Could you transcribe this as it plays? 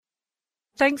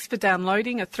Thanks for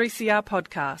downloading a 3CR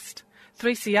podcast.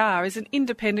 3CR is an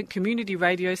independent community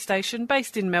radio station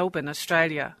based in Melbourne,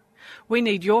 Australia. We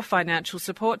need your financial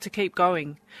support to keep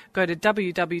going. Go to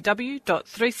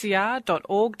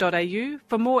www.3cr.org.au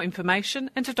for more information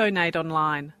and to donate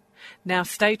online. Now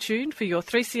stay tuned for your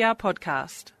 3CR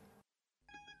podcast.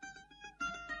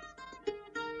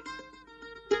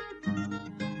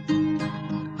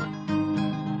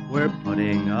 We're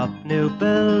putting up new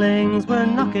buildings, we're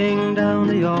knocking down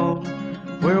the old.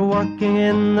 We're working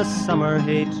in the summer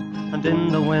heat and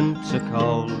in the winter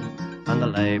cold. And the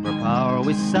labour power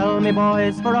we sell, me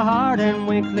boys, for a hard-earned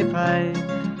weekly pay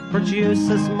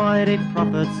produces mighty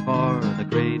profits for the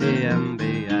greedy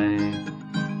MBA.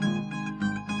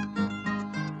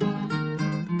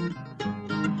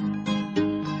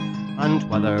 And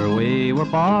whether we were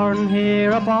born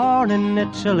here or born in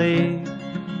Italy,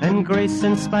 in Greece,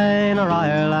 in Spain or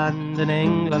Ireland, in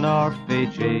England or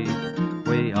Fiji,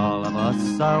 we all of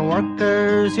us are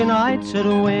workers, united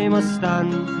we must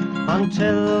stand,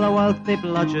 until the wealthy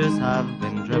bludgers have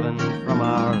been driven from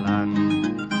our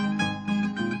land.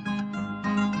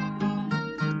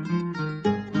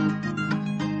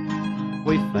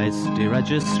 We faced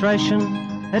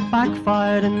deregistration, it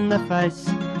backfired in the face.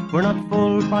 We're not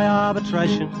fooled by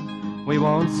arbitration, we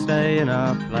won't stay in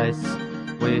our place.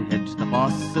 We hit the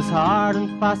bosses hard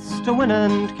and fast to win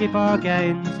and keep our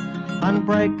gains, and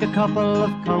break a couple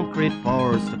of concrete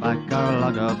pours to back our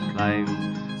log of claims.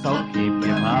 So keep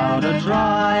your powder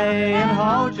dry and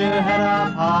hold your head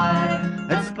up high.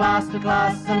 It's class to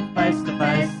class and face to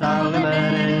face, our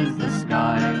limit is the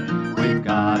sky. We've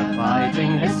got a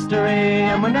fighting history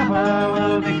and we never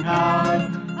will be cowed.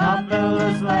 Our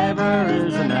builders' labour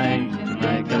is a name to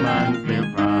make a man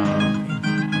feel proud.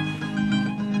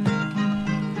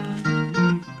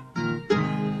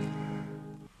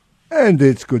 And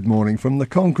it's good morning from the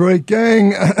Concrete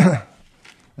Gang.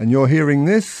 And you're hearing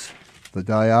this the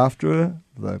day after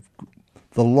the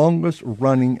longest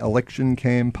running election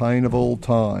campaign of all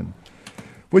time,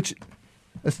 which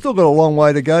has still got a long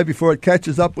way to go before it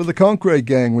catches up with the Concrete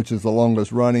Gang, which is the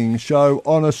longest running show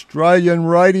on Australian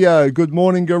radio. Good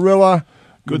morning, Gorilla.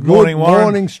 Good morning, Warren. Good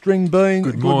morning, String Bean.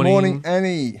 Good morning,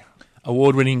 Annie.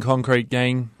 Award-winning Concrete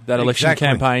Gang. That election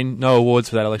campaign. No awards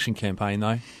for that election campaign,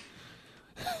 though.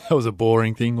 That was a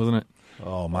boring thing, wasn't it?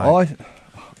 Oh, mate.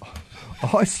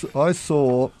 I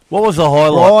saw... What was the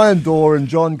highlight? Brian Dorr and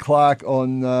John Clark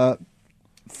on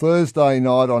Thursday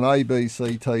night on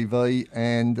ABC TV,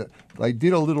 and they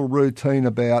did a little routine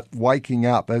about waking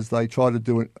up as they tried to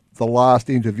do the last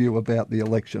interview about the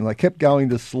election. They kept going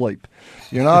to sleep.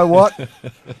 You know what?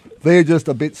 They're just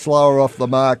a bit slower off the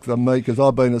mark than me, because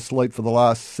I've been asleep for the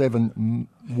last 7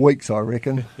 weeks, I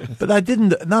reckon. But they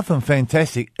didn't, nothing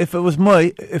fantastic. If it was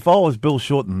me, if I was Bill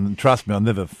Shorten, and trust me, I'll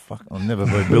never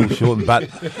be Bill Shorten, but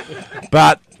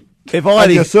if I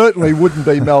had you certainly wouldn't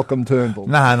be Malcolm Turnbull.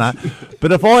 No.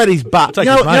 But if I had his butt, you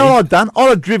know what I'd done? I'd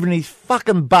have driven his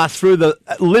fucking bus through the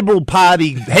Liberal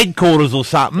Party headquarters or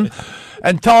something,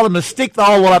 and told them to stick the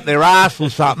whole lot up their arse or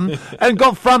something, and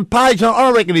got front page. I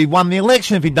reckon he'd won the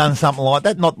election if he'd done something like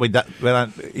that.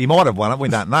 He might have won it, we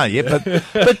don't know yet,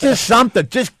 but just something.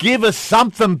 Just give us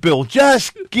something, Bill.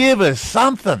 Just give us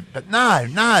something. But no,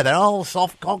 they're all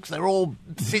soft cocks. They're all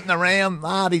sitting around,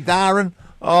 arty-darring.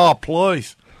 Oh,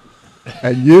 please.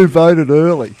 And you voted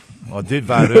early. I did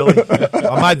vote early.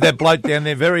 I made that bloke down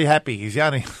there very happy. He's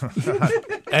only...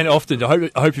 And often. I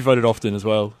hope you voted often as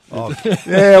well. Oh.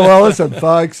 Yeah, well, listen,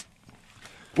 folks.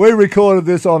 We recorded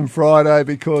this on Friday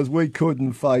because we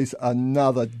couldn't face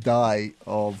another day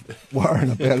of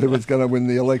worrying about who was going to win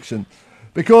the election.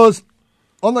 Because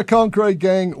on the Concrete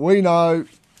Gang, we know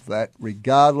that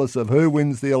regardless of who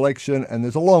wins the election, and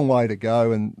there's a long way to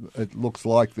go, and it looks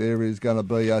like there is going to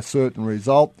be a certain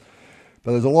result,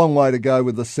 but there's a long way to go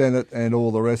with the Senate and all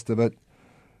the rest of it.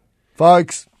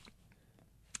 Folks,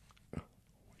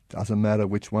 doesn't matter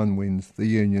which one wins, the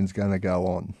union's going to go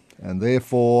on. And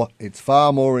therefore, it's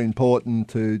far more important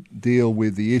to deal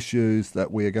with the issues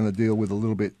that we're going to deal with a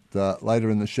little bit later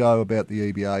in the show about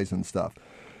the EBAs and stuff.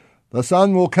 The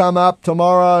sun will come up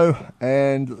tomorrow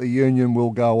and the union will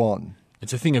go on.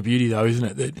 It's a thing of beauty, though, isn't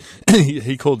it? That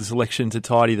he called this election to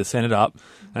tidy the Senate up,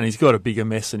 and he's got a bigger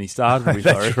mess than he started with.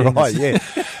 That's right, yeah.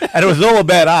 And it was all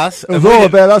about us. It was all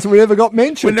about us, and we never got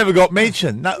mentioned. We never got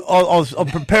mentioned. No, I'm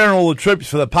preparing all the troops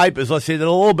for the papers. I said,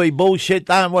 it'll all be bullshit.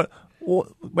 We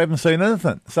haven't seen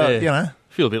anything. So, you know.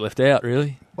 Feel a bit left out,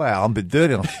 really. Well, I'm a bit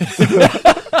dirty.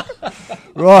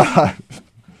 Right.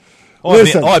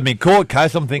 I had my court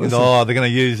case. I'm thinking, they're going to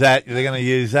use that. They're going to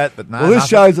use that. But no. Well, this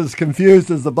show's as confused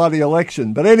as the bloody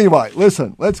election. But anyway,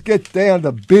 listen, let's get down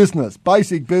to business,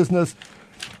 basic business.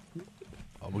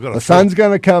 the sun's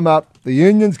going to come up, the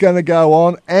union's going to go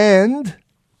on, and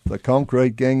the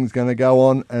concrete gang's going to go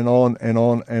on and on and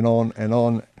on and on and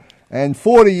on. And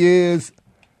 40 years,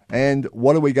 and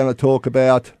what are we going to talk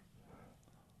about?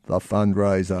 The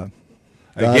fundraiser.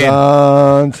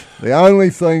 Again. The only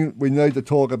thing we need to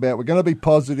talk about, we're going to be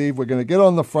positive, we're going to get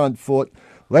on the front foot.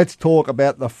 Let's talk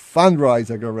about the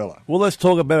fundraiser, Gorilla. Well, let's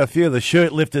talk about a few of the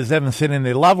shirt lifters haven't sent in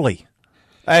their lovely.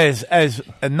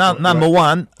 Number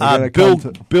one,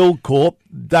 Build Corp.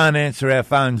 Don't answer our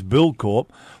phones, Build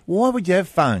Corp. Why would you have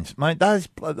phones, mate?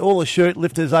 All the shirt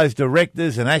lifters, those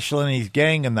directors, and Ashland and his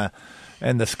gang,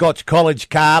 and the Scotch College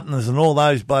carpenters, and all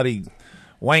those bloody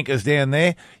wankers down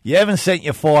there. You haven't sent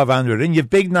your 500 in. You've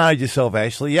big-nosed yourself,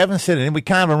 Ashley. You haven't sent it in. We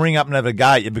can't even ring up and have a go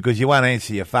at you because you won't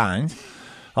answer your phones.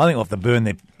 I think we'll have to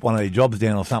burn one of their jobs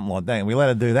down or something like that. Are we allowed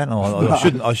to do that? No,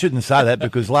 I shouldn't say that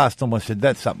because last time I said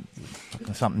that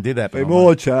something did happen.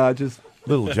 More charges.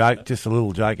 Little joke, just a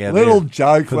little joke out there. Little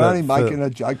joke, we're only making a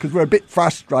joke because we're a bit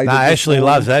frustrated. No, Ashley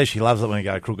loves that. She loves it when you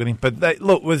go crookeding. But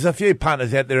look, there's a few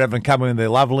punters out there haven't come in, they're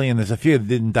lovely, and there's a few that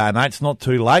didn't donate. It's not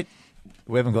too late.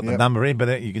 We haven't got the number in,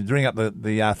 but you can ring up the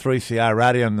 3CR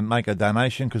radio and make a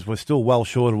donation because we're still well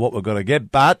short of what we've got to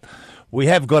get. But we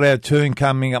have got our tune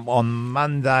coming up on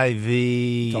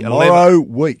Monday Tomorrow 11th.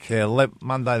 Week. Yeah,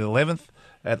 Monday the 11th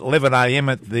at 11 a.m.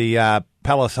 at the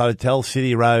Palace Hotel,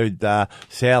 City Road,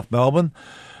 South Melbourne.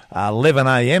 11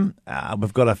 a.m.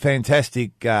 We've got a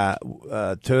fantastic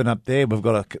turn up there. We've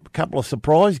got a couple of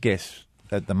surprise guests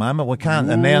at the moment. We can't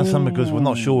announce them because we're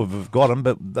not sure if we've got them,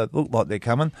 but they look like they're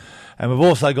coming. And we've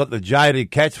also got the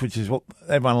Jaded Cats, which is what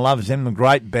everyone loves them, a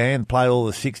great band, play all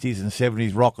the 60s and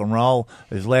 70s rock and roll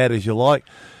as loud as you like.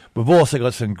 We've also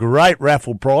got some great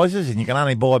raffle prizes, and you can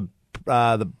only buy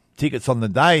the tickets on the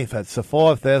day. If it's a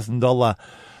 $5,000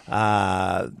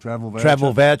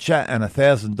 travel voucher and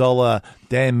 $1,000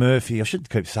 Dan Murphy. I should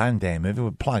keep saying Dan Murphy.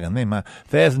 We're plugging them.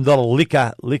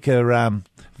 $1,000 liquor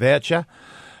voucher.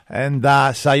 And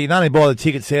so you can only buy the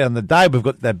tickets out on the day. We've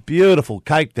got that beautiful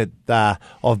cake that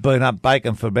I've been up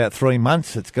baking for about 3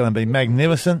 months. It's going to be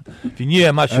magnificent. If you knew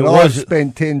how much and it was. I've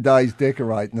spent 10 days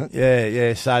decorating it.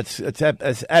 Yeah. So it's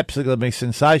absolutely going to be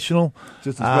sensational.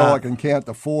 Just as well I can count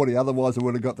to 40. Otherwise, I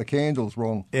would have got the candles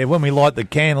wrong. Yeah, when we light the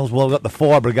candles, we've got the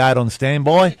fire brigade on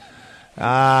standby.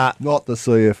 Not the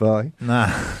CFA. No,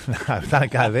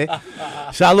 don't go there.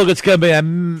 So, look, it's going to be a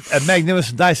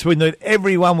magnificent day, so we need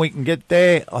everyone we can get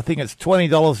there. I think it's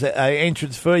 $20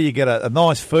 entrance fee. You get a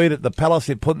nice feed at the Palace.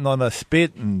 They're putting on a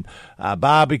spit and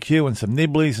barbecue and some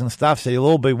nibblies and stuff, so you'll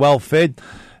all be well fed.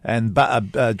 And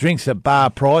drinks at bar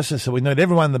prices, so we need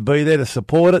everyone to be there to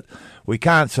support it. We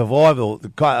can't survive, or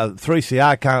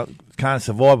 3CR can't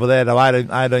survive without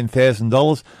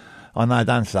 $18,000. Oh, no,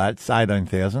 don't say it. It's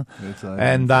 18,000.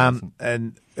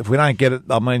 And if we don't get it,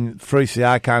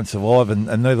 3CR can't survive, and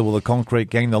neither will the Concrete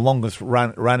Gang, the longest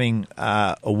running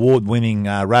award-winning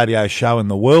radio show in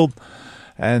the world.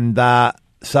 And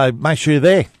so make sure you're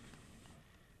there.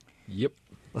 Yep.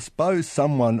 I suppose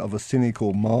someone of a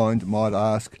cynical mind might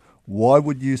ask, why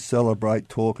would you celebrate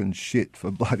talking shit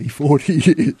for bloody 40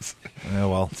 years? Yeah,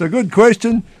 well. It's a good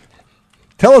question.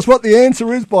 Tell us what the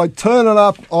answer is by turning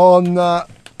up on the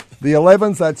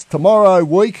 11th. That's tomorrow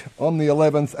week on the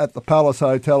 11th at the Palace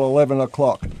Hotel, 11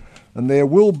 o'clock. And there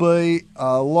will be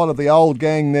a lot of the old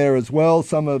gang there as well,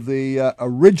 some of the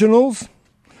originals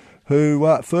who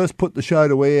first put the show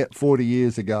to air 40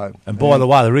 years ago. And by the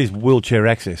way, there is wheelchair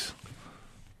access.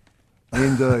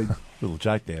 Indeed. Little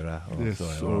joke there. Yes,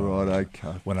 sorry. All right,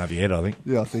 okay. Went over your head, I think.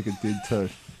 Yeah, I think it did too.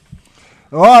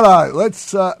 Righto,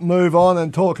 let's move on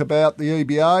and talk about the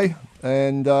EBA,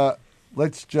 and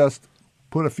let's just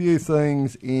put a few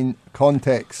things in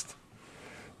context.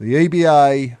 The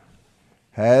EBA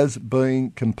has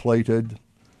been completed,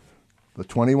 the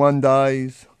 21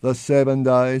 days, the 7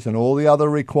 days, and all the other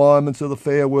requirements of the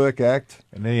Fair Work Act.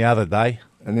 And any other day.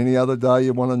 And any other day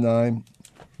you want to name.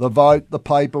 The vote, the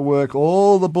paperwork,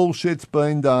 all the bullshit's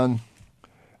been done,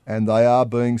 and they are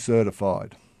being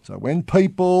certified. So when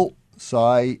people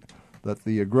say that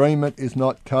the agreement is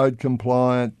not code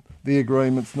compliant, the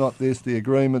agreement's not this, the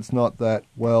agreement's not that,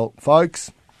 well,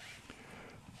 folks,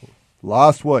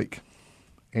 last week,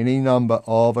 any number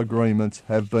of agreements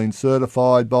have been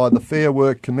certified by the Fair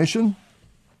Work Commission,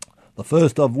 the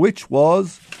first of which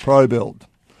was ProBuild.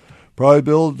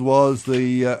 ProBuild was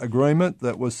the agreement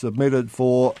that was submitted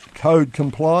for code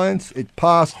compliance. It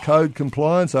passed code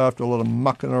compliance after a lot of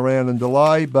mucking around and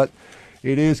delay, but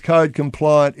it is code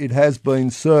compliant. It has been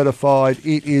certified.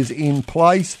 It is in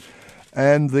place,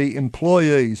 and the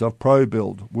employees of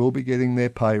ProBuild will be getting their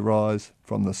pay rise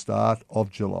from the start of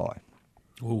July.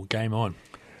 Oh, game on.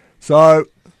 So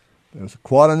There's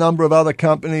quite a number of other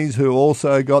companies who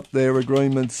also got their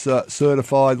agreements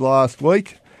certified last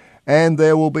week, and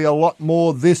there will be a lot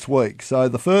more this week. So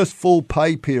the first full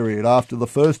pay period after the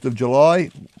 1st of July,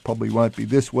 probably won't be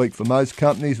this week for most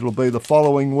companies, it'll be the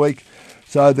following week.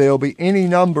 So there'll be any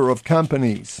number of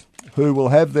companies who will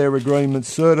have their agreements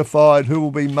certified, who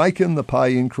will be making the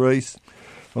pay increase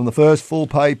from the first full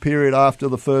pay period after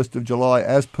the 1st of July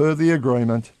as per the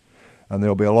agreement, and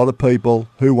there'll be a lot of people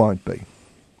who won't be.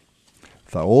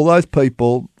 So all those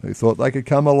people who thought they could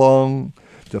come along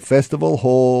to Festival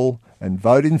Hall and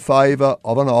vote in favour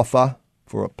of an offer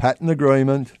for a patent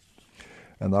agreement,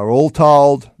 and they're all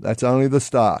told that's only the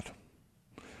start.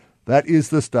 That is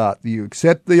the start. You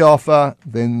accept the offer,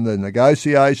 then the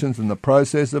negotiations and the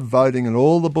process of voting and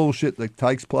all the bullshit that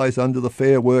takes place under the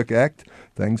Fair Work Act,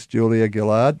 thanks Julia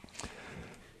Gillard,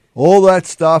 all that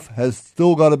stuff has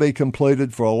still got to be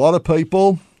completed for a lot of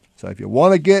people. So if you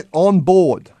want to get on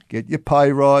board, get your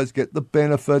pay rise, get the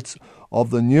benefits of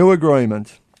the new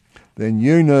agreement, then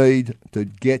you need to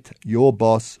get your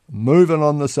boss moving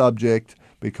on the subject,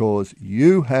 because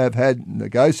you have had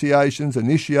negotiations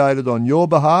initiated on your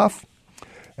behalf,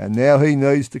 and now he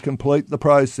needs to complete the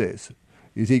process.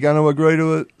 Is he going to agree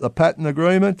to a patent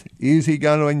agreement? Is he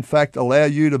going to, in fact, allow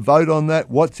you to vote on that?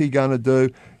 What's he going to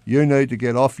do? You need to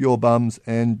get off your bums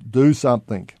and do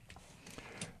something.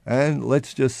 And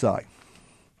let's just say,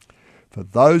 for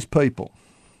those people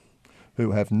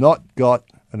who have not got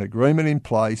an agreement in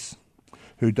place,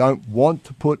 who don't want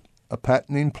to put a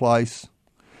patent in place,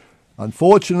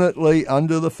 unfortunately,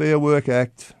 under the Fair Work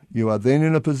Act, you are then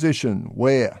in a position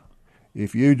where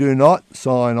if you do not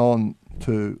sign on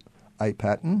to a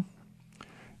patent,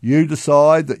 you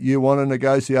decide that you want to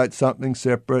negotiate something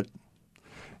separate,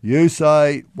 you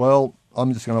say, well,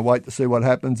 I'm just going to wait to see what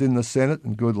happens in the Senate,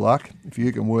 and good luck if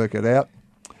you can work it out.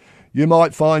 You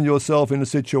might find yourself in a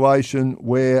situation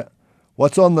where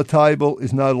what's on the table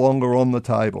is no longer on the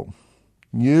table.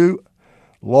 New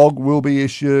log will be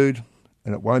issued,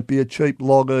 and it won't be a cheap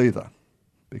log either,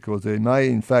 because there may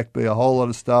in fact be a whole lot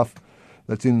of stuff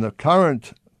that's in the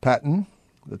current patent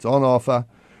that's on offer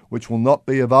which will not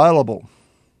be available,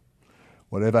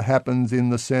 whatever happens in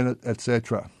the Senate,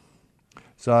 etc.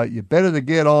 So you're better to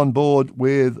get on board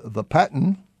with the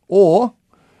patent, or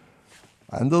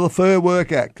under the Fair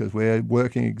Work Act, because we're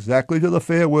working exactly to the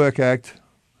Fair Work Act,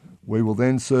 we will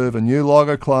then serve a new log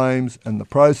of claims, and the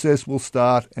process will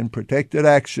start, and protected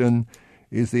action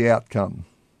is the outcome.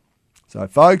 So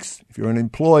folks, if you're an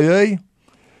employee,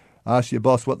 ask your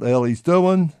boss what the hell he's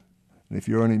doing, and if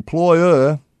you're an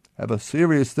employer, have a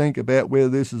serious think about where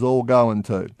this is all going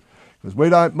to. Because we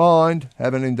don't mind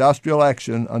having industrial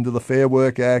action under the Fair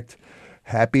Work Act.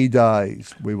 Happy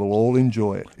days. We will all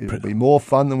enjoy it. It'll be more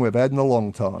fun than we've had in a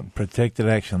long time. Protected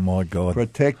action, my God.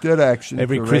 Protected action.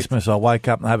 Every correct. Christmas I wake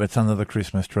up and hope it's under the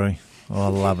Christmas tree. Oh, I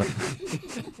love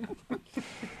it.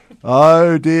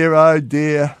 Oh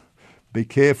dear. Be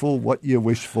careful what you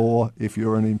wish for if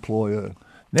you're an employer.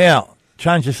 Now,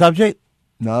 change the subject?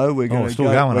 No, we're going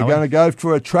to go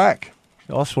for a track.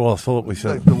 That's what I thought we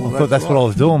said. I thought that's what I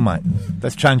was doing, mate.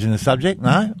 That's changing the subject.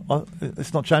 No,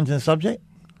 it's not changing the subject.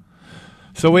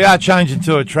 So we are changing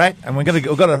to a track, and we've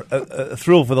got a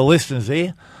thrill for the listeners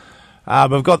here.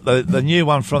 We've got the new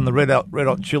one from the Red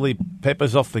Hot Chili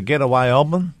Peppers off the Getaway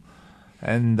album,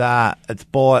 and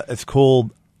it's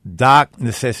called Dark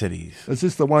Necessities. Is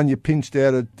this the one you pinched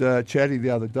out at Chatty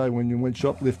the other day when you went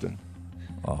shoplifting?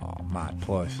 Oh, mate,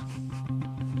 please.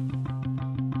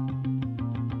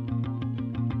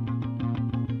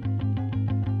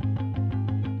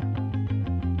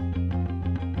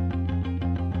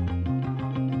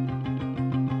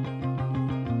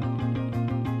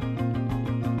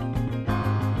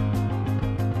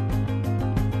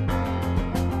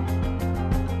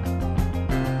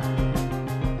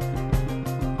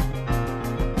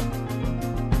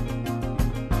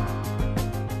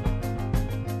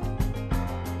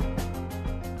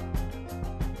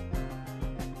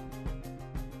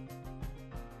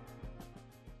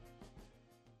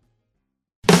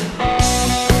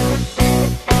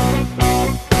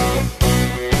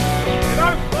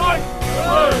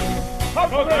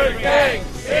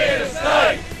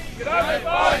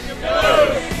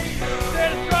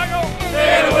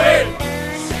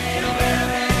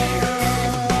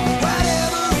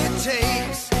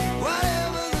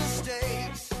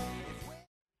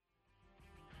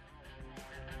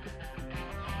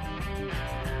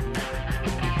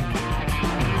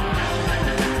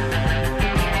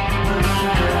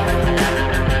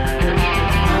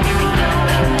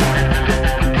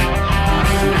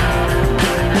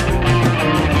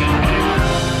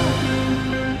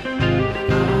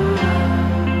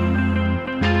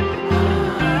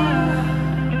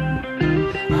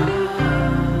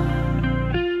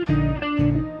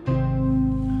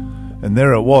 And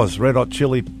there it was, Red Hot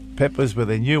Chili Peppers with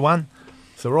their new one.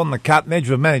 So we're on the cutting edge.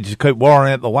 We've managed to keep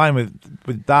Warren out the way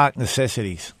with Dark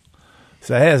Necessities.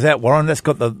 So how's that, Warren? That's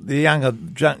got the younger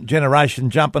generation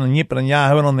jumping and yipping and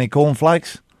yahooing on their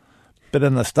cornflakes. Bit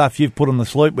in the stuff you've put them to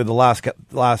sleep with the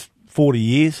last 40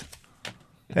 years.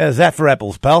 How's that for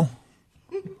apples, pal?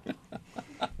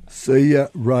 See ya,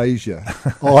 raise ya.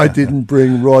 I didn't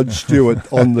bring Rod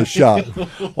Stewart on the show.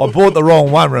 I bought the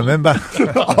wrong one, remember?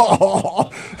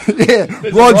 Oh, yeah,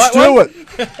 Rod Stewart.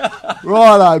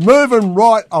 Righto, moving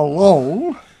right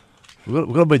along.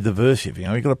 We've got to be diverse, you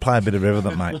know. We've got to play a bit of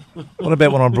everything, mate. What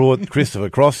about when I brought Christopher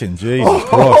Cross in? Jesus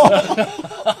Christ.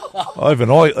 Even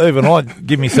I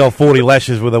give myself 40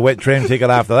 lashes with a wet tram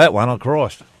ticket after that one. Oh,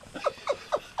 Christ.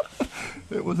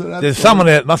 There's someone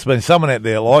out, must have been someone out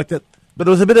there liked it. But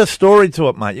there was a bit of story to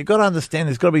it, mate. You've got to understand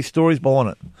there's got to be stories behind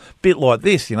it. Bit like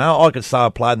this, you know. I could say I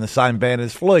played in the same band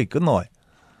as Flea, couldn't I?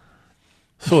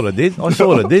 Sort of did. I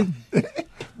sort of did.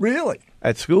 Really?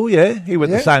 At school, yeah. He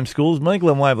went to the same school as me,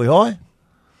 Glen Waverley High.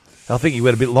 I think he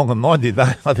went a bit longer than I did,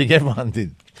 though. I think everyone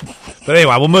did. But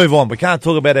anyway, we'll move on. We can't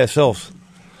talk about ourselves.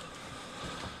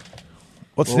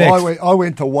 What's next? I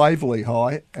went to Waverley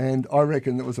High, and I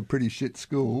reckon it was a pretty shit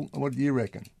school. What do you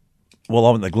reckon? Well,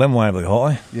 I went to Glen Waverley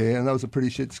High. Yeah, and that was a pretty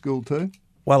shit school too?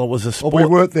 Well, it was a sport. Well, we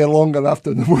weren't there long enough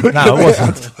to work. No, it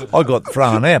wasn't. I got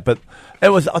thrown out, but it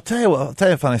was. I'll tell you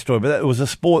a funny story. But it was a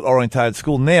sport-orientated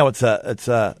school. Now it's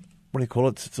a what do you call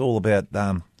it? It's all about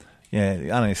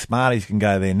only smarties can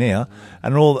go there now,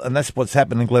 and that's what's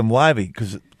happened in Glen Waverley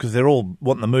because they're all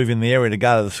wanting to move in the area to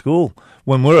go to the school.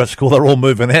 When we're at school, they're all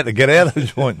moving out to get out of the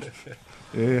joint.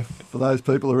 Yeah, for those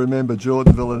people who remember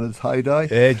Jordanville in its heyday.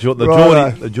 Yeah,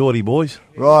 the Geordie boys.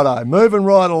 Righto, moving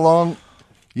right along.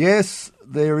 Yes,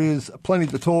 there is plenty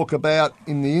to talk about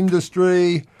in the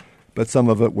industry, but some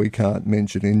of it we can't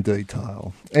mention in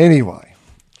detail. Anyway,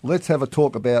 let's have a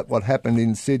talk about what happened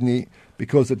in Sydney,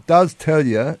 because it does tell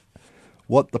you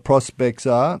what the prospects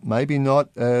are. Maybe not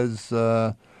as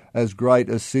great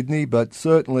as Sydney, but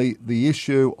certainly the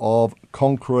issue of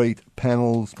concrete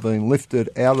panels being lifted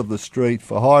out of the street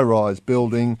for high-rise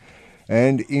building.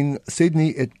 And in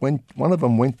Sydney, one of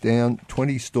them went down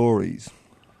 20 stories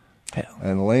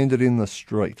and landed in the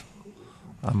street.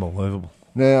 Unbelievable.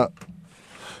 Now,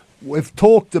 we've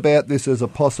talked about this as a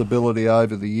possibility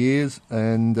over the years,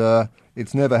 and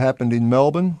it's never happened in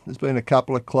Melbourne. There's been a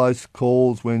couple of close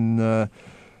calls when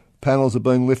panels have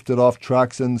been lifted off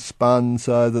trucks and spun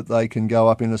so that they can go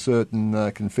up in a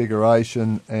certain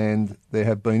configuration, and there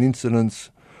have been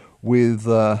incidents with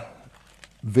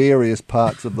various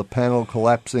parts of the panel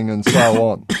collapsing and so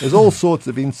on. There's all sorts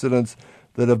of incidents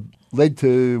that have led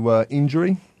to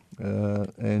injury,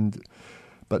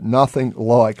 but nothing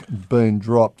like being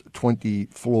dropped 20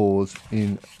 floors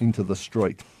into the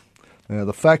street. Now,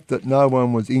 the fact that no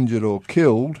one was injured or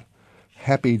killed,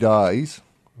 happy days.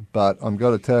 But I'm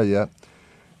going to tell you,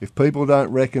 if people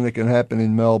don't reckon it can happen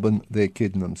in Melbourne, they're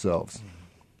kidding themselves.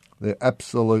 They're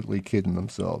absolutely kidding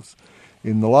themselves.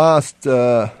 In the last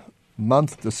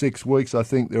month to 6 weeks, I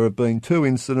think there have been 2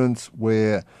 incidents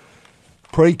where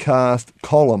precast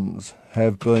columns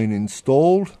have been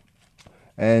installed,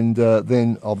 and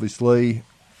then obviously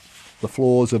the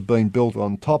floors have been built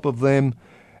on top of them,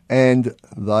 and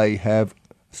they have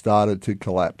started to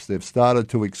collapse. They've started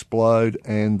to explode,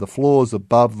 and the floors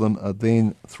above them are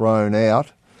then thrown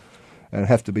out and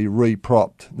have to be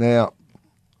repropped. Now,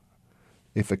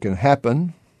 if it can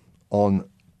happen on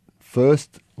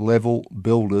first level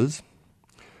builders,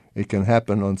 it can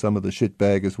happen on some of the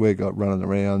shitbaggers we've got running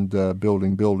around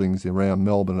building buildings around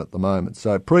Melbourne at the moment.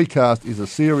 So precast is a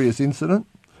serious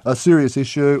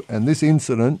issue, and this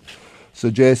incident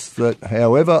suggests that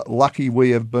however lucky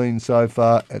we have been so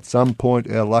far, at some point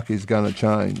our luck is going to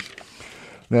change.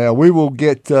 Now, we will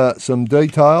get some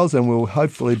details, and we'll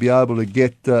hopefully be able to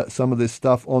get some of this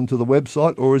stuff onto the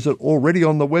website. Or is it already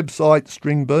on the website,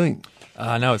 String Bean?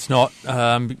 No, it's not.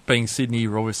 Being Sydney,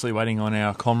 we're obviously waiting on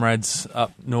our comrades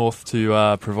up north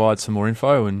to provide some more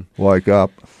info. And wake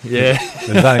up. Yeah.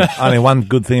 There's only one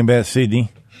good thing about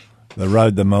Sydney, the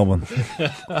road to Melbourne.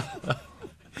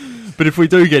 But if we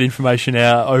do get information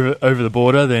out over the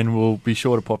border, then we'll be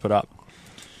sure to pop it up.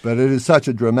 But it is such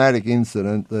a dramatic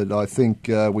incident that I think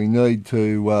we need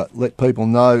to let people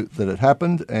know that it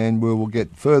happened, and we will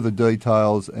get further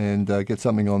details and get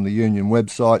something on the Union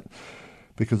website,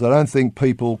 because I don't think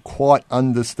people quite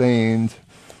understand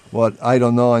what 8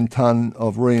 or 9 tonne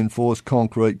of reinforced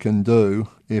concrete can do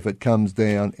if it comes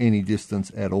down any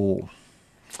distance at all.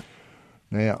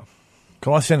 Now,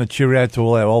 can I send a cheerio to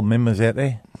all our old members out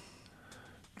there?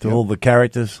 To all the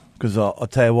characters, because I'll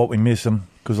tell you what, we miss them.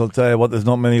 Because I'll tell you what, there's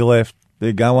not many left.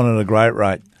 They're going at a great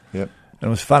rate. Yep. And it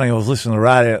was funny. I was listening to the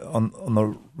radio on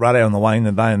the radio on the way in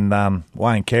the day, and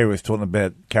Wayne Carey was talking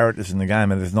about characters in the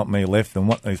game, and there's not many left.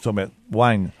 And he was talking about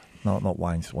not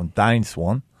Wayne Swan, Dane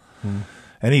Swan,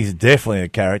 and he's definitely a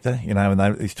character. You know,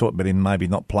 and he's talking about him maybe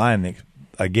not playing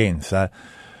again. So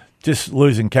just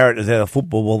losing characters out of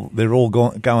football, well, they're all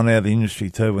going out of the industry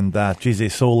too. And geez,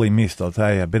 they're sorely missed. I'll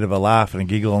tell you, a bit of a laugh and a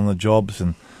giggle on the jobs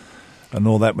and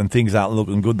all that. When things aren't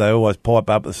looking good, they always pipe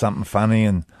up with something funny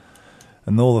and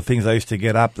all the things they used to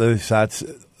get up to. So it's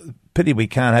a pity we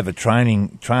can't have a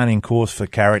training course for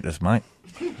characters, mate.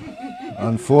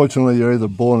 Unfortunately, you're either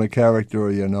born a character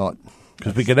or you're not.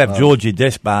 Because we could have Georgie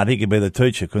Despard. He could be the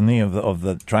teacher, couldn't he, of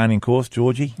the training course,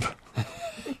 Georgie?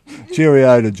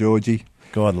 Cheerio to Georgie.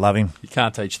 God love him. You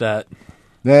can't teach that.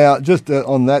 Now, just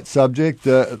on that subject,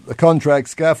 the contract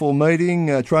scaffold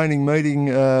meeting, training meeting,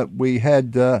 we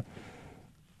had the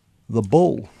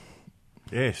Bull.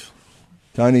 Yes.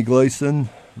 Tony Gleeson,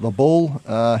 the Bull.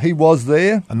 He was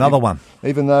there. Another one.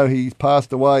 Even though he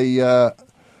passed away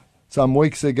some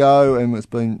weeks ago, and it's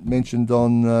been mentioned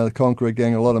on the Concrete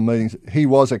Gang, a lot of meetings, he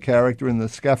was a character in the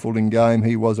scaffolding game.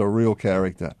 He was a real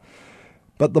character.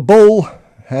 But the Bull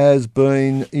has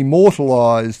been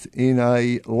immortalised in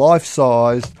a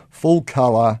life-sized,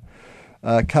 full-colour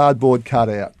cardboard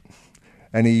cutout.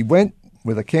 And he went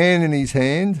with a can in his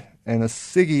hand and a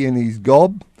ciggy in his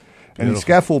gob and his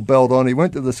scaffold belt on. He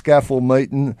went to the scaffold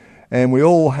meeting, and we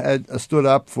all had stood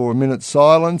up for a minute's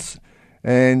silence,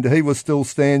 and he was still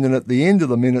standing at the end of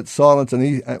the minute's silence, and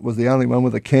he was the only one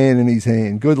with a can in his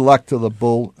hand. Good luck to the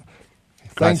Bull.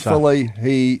 Thankfully,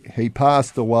 he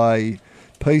passed away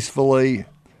peacefully,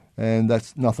 and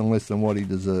that's nothing less than what he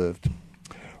deserved.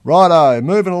 Righto,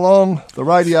 moving along, the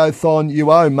Radiothon,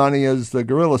 you owe money, as the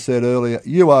Gorilla said earlier,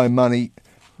 you owe money,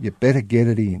 you better get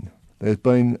it in. There's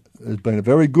been a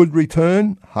very good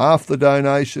return. Half the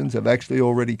donations have actually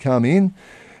already come in,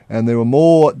 and there were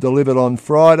more delivered on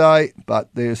Friday, but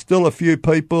there's still a few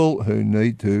people who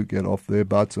need to get off their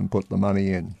butts and put the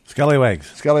money in.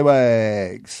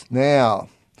 Scallywags. Now,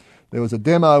 there was a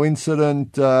demo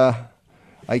incident.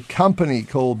 A company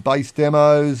called Base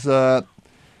Demos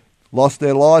lost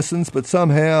their licence, but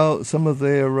somehow some of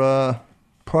their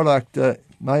product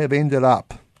may have ended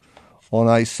up on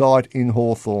a site in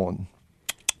Hawthorn.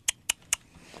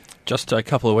 Just a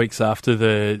couple of weeks after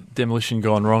the demolition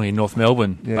gone wrong in North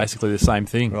Melbourne, basically the same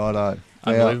thing. Righto.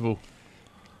 Unbelievable.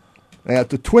 Now,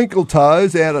 the Twinkle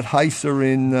Toes out at Hacer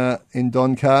in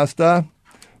Doncaster,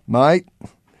 mate,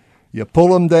 you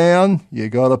pull them down, you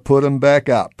got to put them back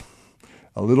up.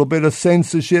 A little bit of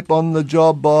censorship on the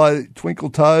job by Twinkle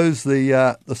Toes,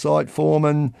 the site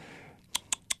foreman.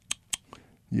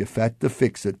 You fat to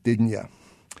fix it, didn't you?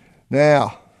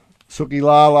 Now, Suki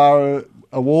Lala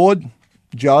Award,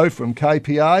 Joe from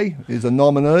KPA is a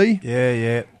nominee.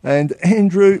 Yeah. And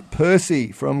Andrew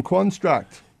Percy from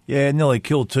Construct. Yeah, nearly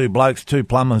killed two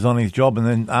plumbers on his job, and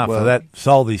then after that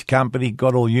sold his company,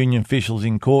 got all union officials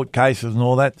in court cases and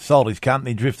all that, sold his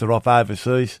company, drifted off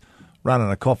overseas, running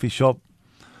a coffee shop.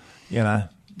 You know,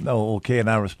 no all care,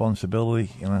 no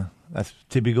responsibility. You know, that's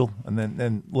typical. And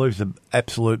then leaves an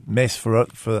absolute mess for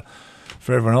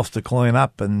everyone else to clean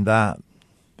up, and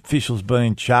officials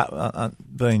being charged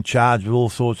with all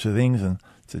sorts of things, and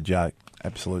it's a joke,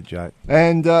 absolute joke.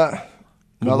 And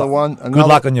another one. Good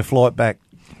luck on your flight back.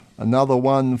 Another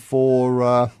one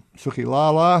for Suki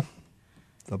Lala,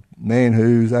 the man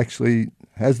who's actually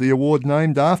has the award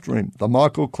named after him, the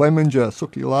Michael Clemenger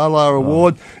Suki Lala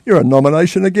Award. You're a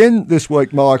nomination again this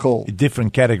week, Michael.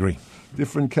 Different category. The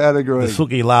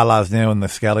Suki Lala's now in the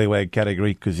scallywag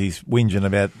category because he's whinging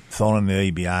about signing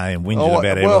the EBA and whinging about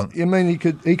everyone. Well, you mean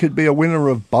he could be a winner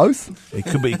of both? He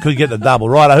could get the double.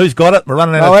 Right, who's got it? We're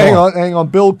running out of time. Hang on.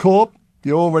 Bill Corp.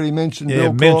 You already mentioned Bill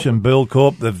Corp. Yeah, mentioned Bill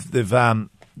Corp. They've said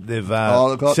they're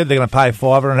going to pay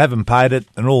 $5 and haven't paid it,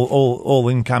 and all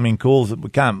incoming calls that we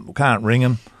can't ring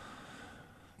them.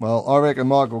 Well, I reckon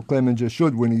Michael Clemenger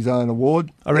should win his own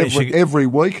award every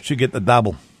week. Should get the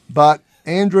double. But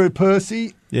Andrew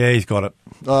Percy, yeah, he's got it.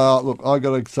 Look, I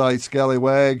got to say,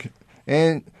 Scallywag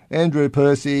and Andrew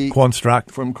Percy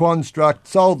from Construct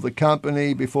sold the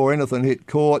company before anything hit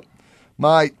court,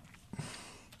 mate.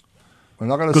 We're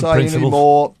not going to say any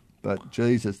more, but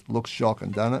Jesus, looks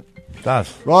shocking, doesn't it? It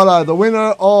does. Righto, the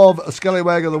winner of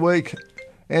Scallywag of the Week,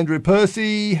 Andrew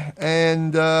Percy,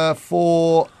 and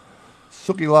for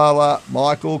Suki Lala,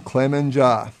 Michael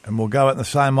Clemenger. And we'll go it in the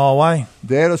same old way.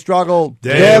 Dare to struggle,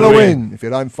 dare to win. If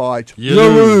you don't fight, you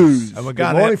lose. And we're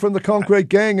going Good morning from the Concrete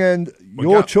Gang and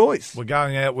your choice. We're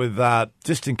going out with,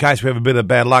 just in case we have a bit of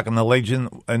bad luck in the election,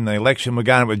 we're going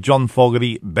out with John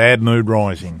Fogerty, Bad Mood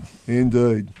Rising.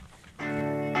 Indeed.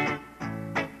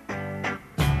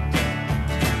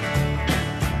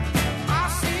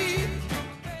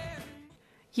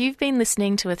 You've been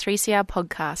listening to a 3CR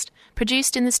podcast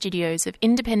produced in the studios of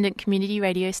independent community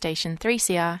radio station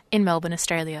 3CR in Melbourne,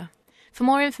 Australia. For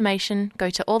more information, go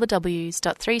to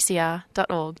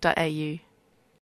allthews.3cr.org.au.